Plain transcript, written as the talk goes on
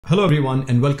Hello everyone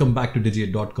and welcome back to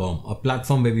Digit.com, a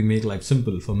platform where we make life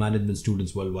simple for management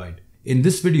students worldwide. In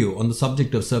this video on the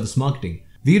subject of service marketing,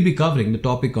 we'll be covering the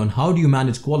topic on how do you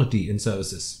manage quality in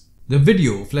services. The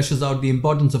video fleshes out the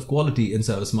importance of quality in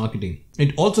service marketing.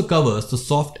 It also covers the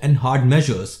soft and hard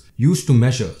measures used to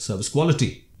measure service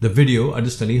quality. The video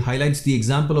additionally highlights the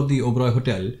example of the Oberoi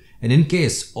Hotel, and in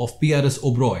case of PRS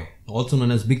Oberoi, also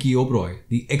known as Vicky Oberoi,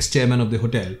 the ex-chairman of the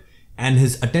hotel, and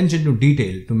his attention to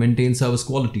detail to maintain service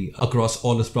quality across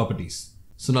all his properties.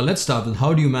 So now let's start with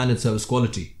how do you manage service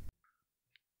quality.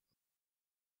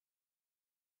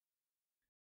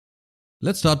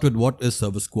 Let's start with what is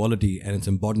service quality and its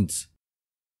importance.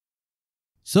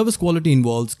 Service quality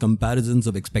involves comparisons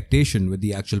of expectation with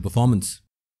the actual performance.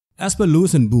 As per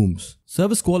Lewis and Boombs,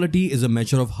 service quality is a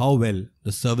measure of how well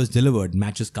the service delivered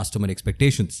matches customer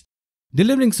expectations.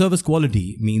 Delivering service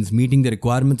quality means meeting the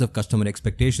requirements of customer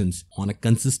expectations on a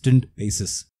consistent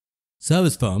basis.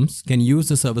 Service firms can use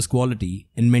the service quality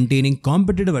in maintaining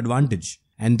competitive advantage,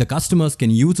 and the customers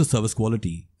can use the service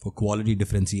quality for quality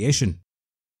differentiation.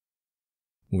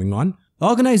 Moving on,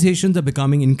 organizations are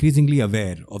becoming increasingly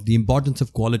aware of the importance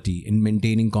of quality in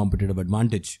maintaining competitive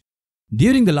advantage.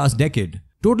 During the last decade,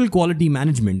 total quality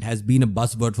management has been a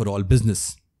buzzword for all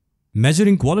business.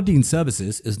 Measuring quality in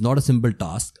services is not a simple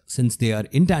task since they are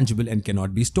intangible and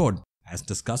cannot be stored, as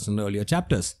discussed in earlier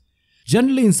chapters.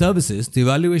 Generally in services, the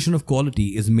evaluation of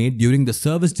quality is made during the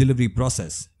service delivery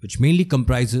process, which mainly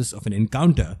comprises of an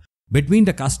encounter between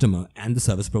the customer and the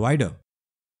service provider.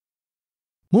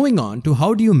 Moving on to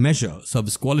how do you measure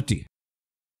service quality?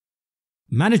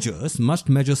 Managers must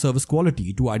measure service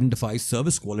quality to identify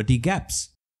service quality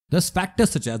gaps. Thus, factors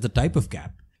such as the type of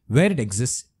gap, where it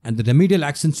exists, and the remedial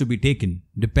actions to be taken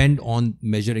depend on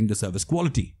measuring the service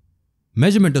quality.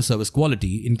 Measurement of service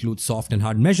quality includes soft and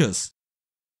hard measures.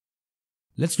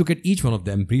 Let's look at each one of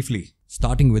them briefly,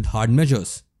 starting with hard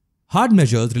measures. Hard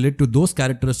measures relate to those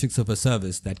characteristics of a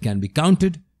service that can be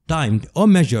counted, timed, or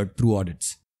measured through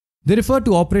audits. They refer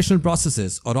to operational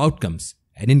processes or outcomes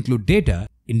and include data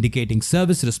indicating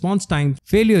service response time,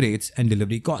 failure rates, and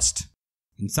delivery cost.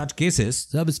 In such cases,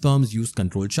 service firms use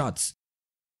control charts.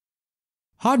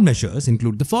 Hard measures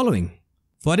include the following.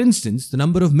 For instance, the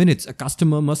number of minutes a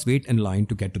customer must wait in line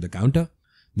to get to the counter.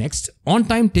 Next,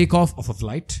 on-time takeoff of a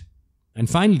flight. And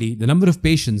finally, the number of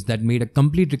patients that made a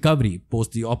complete recovery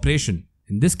post the operation,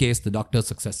 in this case, the doctor's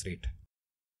success rate.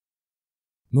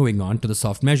 Moving on to the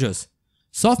soft measures.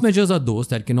 Soft measures are those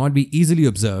that cannot be easily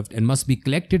observed and must be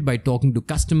collected by talking to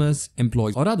customers,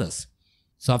 employees, or others.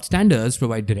 Soft standards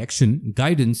provide direction,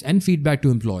 guidance, and feedback to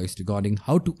employees regarding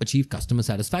how to achieve customer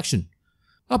satisfaction.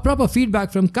 A proper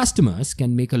feedback from customers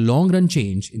can make a long-run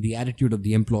change in the attitude of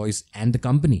the employees and the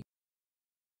company.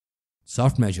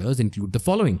 Soft measures include the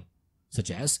following,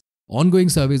 such as ongoing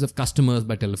surveys of customers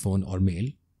by telephone or mail,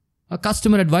 a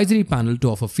customer advisory panel to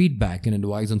offer feedback and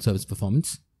advise on service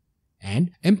performance,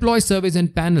 and employee surveys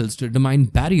and panels to determine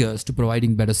barriers to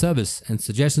providing better service and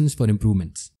suggestions for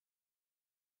improvements.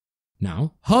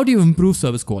 Now, how do you improve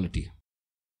service quality?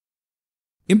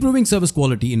 Improving service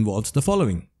quality involves the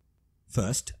following.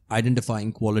 First,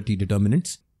 identifying quality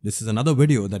determinants. This is another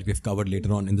video that we've covered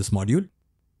later on in this module.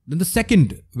 Then the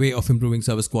second way of improving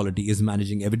service quality is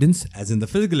managing evidence, as in the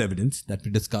physical evidence that we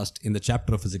discussed in the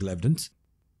chapter of physical evidence.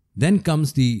 Then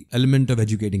comes the element of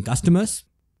educating customers,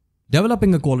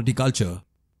 developing a quality culture,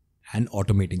 and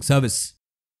automating service.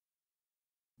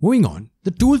 Moving on,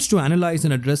 the tools to analyze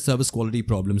and address service quality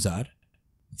problems are: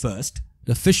 first,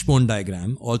 the fishbone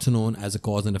diagram, also known as a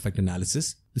cause and effect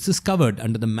analysis. This is covered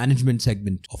under the management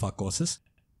segment of our courses.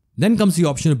 Then comes the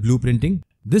option of blueprinting.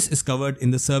 This is covered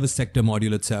in the service sector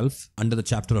module itself under the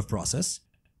chapter of process.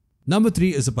 Number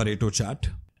 3 is a Pareto chart.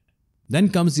 Then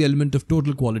comes the element of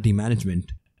total quality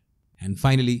management. And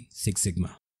finally, Six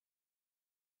Sigma.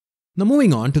 Now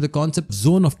moving on to the concept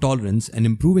zone of tolerance and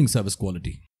improving service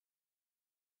quality.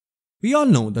 We all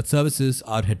know that services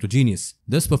are heterogeneous.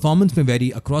 Thus, performance may vary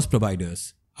across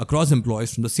providers, across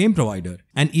employees from the same provider,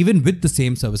 and even with the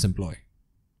same service employee.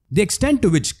 The extent to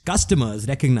which customers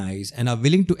recognize and are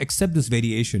willing to accept this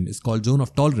variation is called zone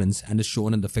of tolerance and is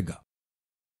shown in the figure.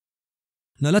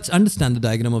 Now let's understand the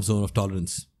diagram of zone of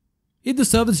tolerance. If the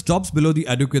service drops below the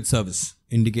adequate service,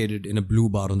 indicated in a blue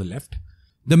bar on the left,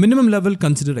 the minimum level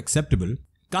considered acceptable,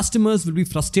 customers will be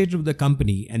frustrated with the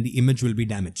company and the image will be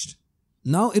damaged.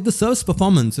 Now, if the service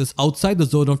performance is outside the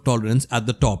zone of tolerance at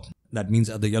the top, that means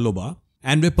at the yellow bar,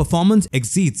 and where performance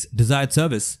exceeds desired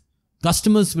service,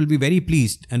 customers will be very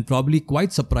pleased and probably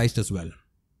quite surprised as well.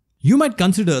 You might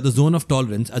consider the zone of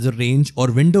tolerance as a range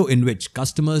or window in which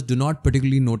customers do not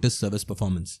particularly notice service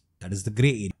performance. That is the gray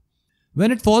area.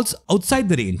 When it falls outside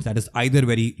the range, that is either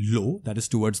very low, that is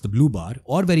towards the blue bar,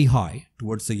 or very high,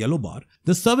 towards the yellow bar,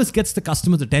 the service gets the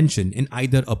customer's attention in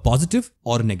either a positive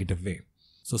or a negative way.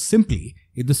 So simply,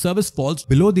 if the service falls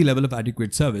below the level of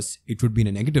adequate service, it would be in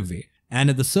a negative way, and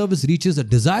if the service reaches a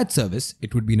desired service,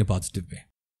 it would be in a positive way.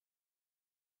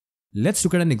 Let's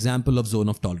look at an example of zone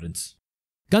of tolerance.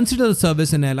 Consider the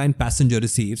service an airline passenger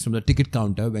receives from the ticket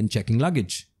counter when checking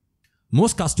luggage.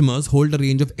 Most customers hold a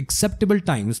range of acceptable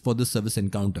times for this service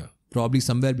encounter, probably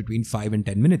somewhere between 5 and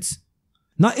 10 minutes.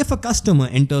 Now, if a customer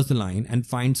enters the line and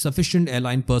finds sufficient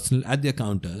airline personnel at their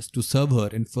counters to serve her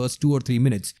in first 2 or 3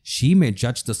 minutes, she may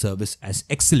judge the service as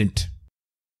excellent.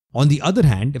 On the other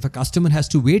hand, if a customer has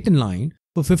to wait in line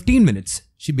for 15 minutes,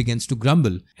 she begins to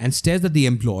grumble and stares at the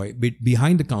employee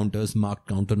behind the counters marked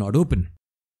counter not open.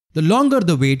 The longer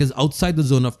the wait is outside the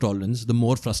zone of tolerance, the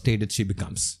more frustrated she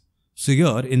becomes. So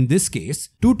here, in this case,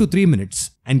 2 to 3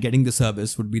 minutes and getting the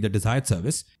service would be the desired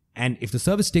service, and if the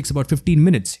service takes about 15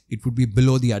 minutes, it would be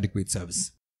below the adequate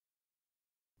service.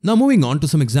 Now moving on to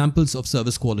some examples of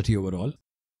service quality overall.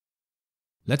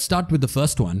 Let's start with the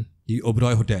first one, the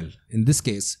Oberoi Hotel. In this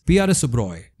case, PRS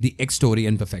Oberoi, the ex-Tory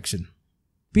and perfection.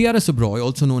 PRS Oberoi,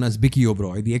 also known as Bicky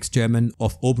Oberoi, the ex-chairman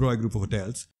of Oberoi Group of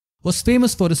Hotels, was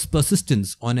famous for his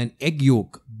persistence on an egg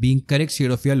yolk being correct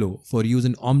shade of yellow for use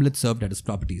in omelette served at his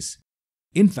properties.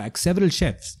 In fact, several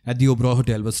chefs at the Oberoi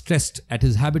Hotel were stressed at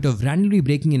his habit of randomly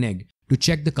breaking an egg to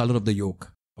check the color of the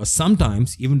yolk, or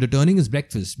sometimes even returning his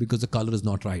breakfast because the color is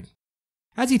not right.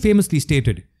 As he famously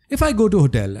stated, "If I go to a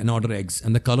hotel and order eggs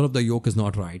and the color of the yolk is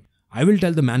not right, I will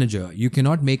tell the manager you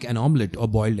cannot make an omelette or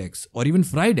boiled eggs or even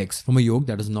fried eggs from a yolk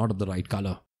that is not of the right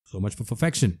color." So much for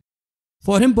perfection.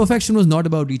 For him, perfection was not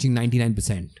about reaching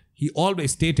 99%. He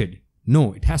always stated,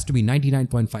 no, it has to be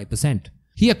 99.5%.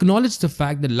 He acknowledged the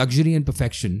fact that luxury and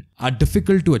perfection are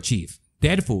difficult to achieve.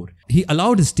 Therefore, he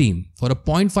allowed his team for a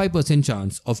 0.5%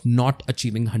 chance of not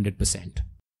achieving 100%.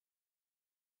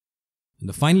 And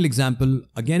the final example,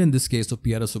 again in this case of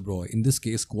PRS Oberoi, in this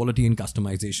case quality and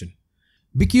customization.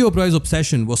 Bicky Oberoi's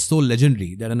obsession was so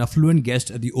legendary that an affluent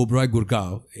guest at the Oberoi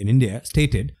Gurgaon in India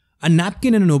stated, "A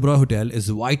napkin in an Oberoi hotel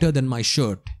is whiter than my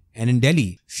shirt, and in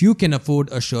Delhi, few can afford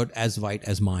a shirt as white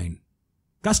as mine."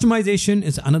 Customization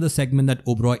is another segment that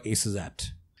Oberoi aces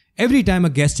at. Every time a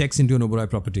guest checks into an Oberoi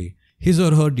property, his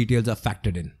or her details are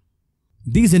factored in.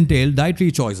 These entail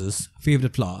dietary choices,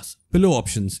 favorite flowers, pillow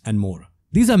options, and more.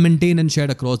 These are maintained and shared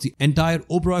across the entire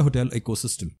Oberoi hotel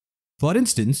ecosystem. For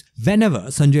instance, whenever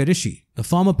Sanjay Rishi, the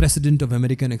former president of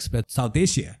American Express South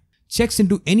Asia, checks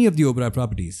into any of the Oberoi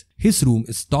properties, his room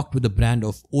is stocked with the brand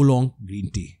of Oolong green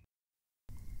tea.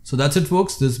 So that's it,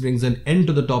 folks. This brings an end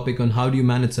to the topic on how do you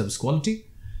manage service quality.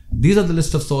 These are the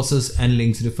list of sources and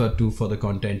links referred to for the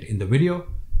content in the video.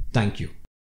 Thank you.